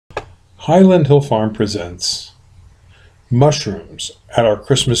Highland Hill Farm presents mushrooms at our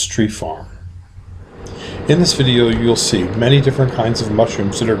Christmas tree farm. In this video you'll see many different kinds of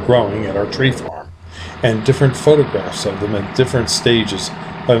mushrooms that are growing at our tree farm and different photographs of them at different stages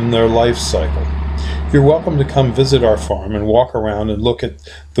in their life cycle. You're welcome to come visit our farm and walk around and look at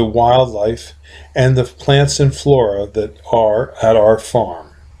the wildlife and the plants and flora that are at our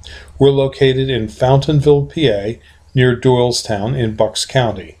farm. We're located in Fountainville, PA, near Doylestown in Bucks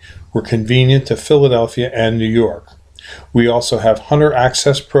County. We're convenient to Philadelphia and New York. We also have hunter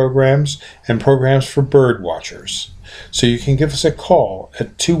access programs and programs for bird watchers. So you can give us a call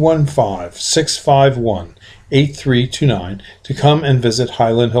at 215-651-8329 to come and visit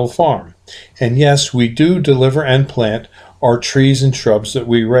Highland Hill Farm. And yes, we do deliver and plant our trees and shrubs that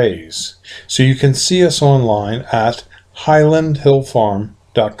we raise. So you can see us online at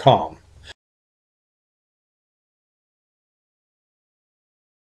highlandhillfarm.com.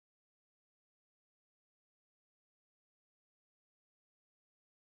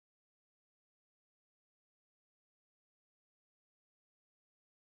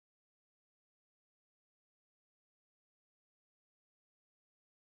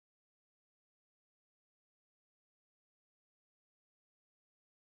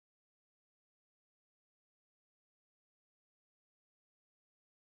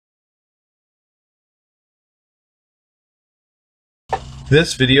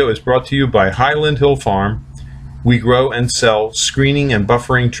 This video is brought to you by Highland Hill Farm. We grow and sell screening and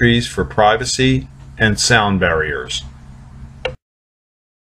buffering trees for privacy and sound barriers.